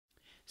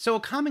So, a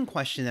common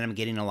question that I'm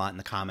getting a lot in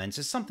the comments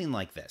is something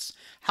like this.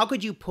 How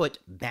could you put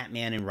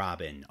Batman and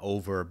Robin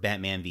over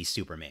Batman v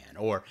Superman?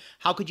 Or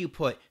how could you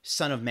put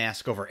Son of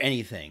Mask over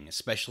anything,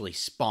 especially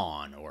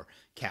Spawn or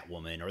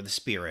Catwoman or the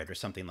Spirit or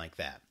something like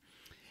that?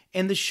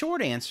 And the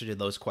short answer to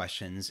those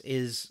questions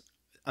is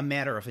a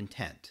matter of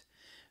intent.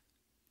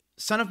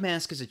 Son of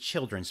Mask is a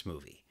children's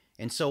movie.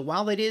 And so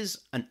while it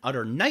is an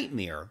utter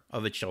nightmare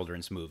of a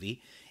children's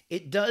movie,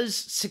 it does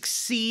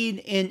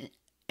succeed in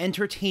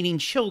entertaining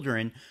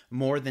children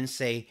more than,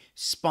 say,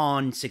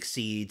 Spawn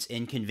succeeds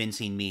in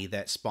convincing me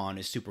that Spawn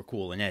is super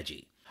cool and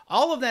edgy.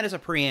 All of that is a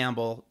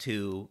preamble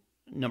to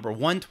number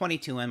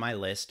 122 on my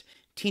list,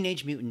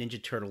 Teenage Mutant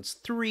Ninja Turtles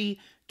 3,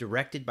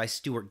 directed by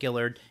Stuart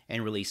Gillard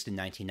and released in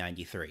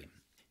 1993.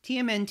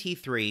 TMNT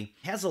 3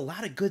 has a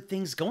lot of good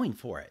things going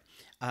for it.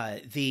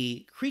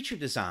 The creature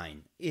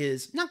design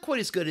is not quite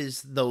as good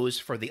as those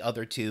for the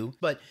other two,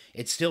 but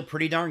it's still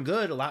pretty darn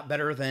good, a lot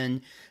better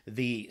than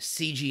the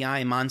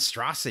CGI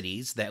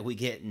monstrosities that we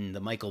get in the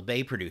Michael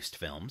Bay produced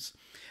films.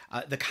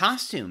 The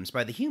costumes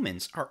by the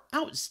humans are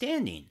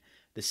outstanding.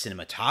 The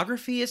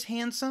cinematography is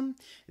handsome.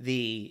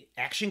 The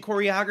action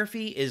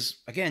choreography is,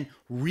 again,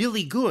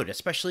 really good,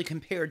 especially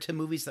compared to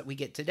movies that we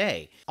get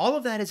today. All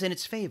of that is in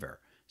its favor.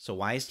 So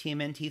why is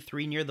TMNT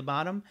 3 near the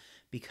bottom?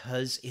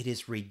 Because it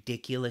is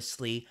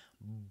ridiculously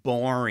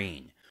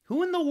boring.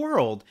 Who in the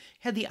world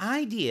had the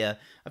idea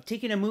of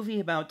taking a movie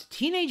about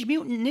Teenage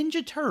Mutant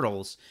Ninja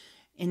Turtles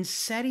and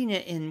setting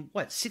it in,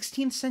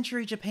 16th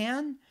century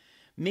Japan?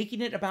 Making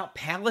it about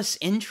palace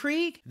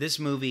intrigue? This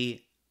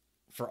movie,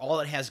 for all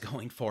it has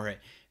going for it,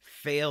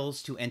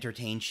 fails to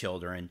entertain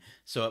children,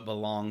 so it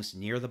belongs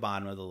near the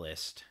bottom of the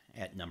list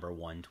at number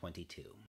 122.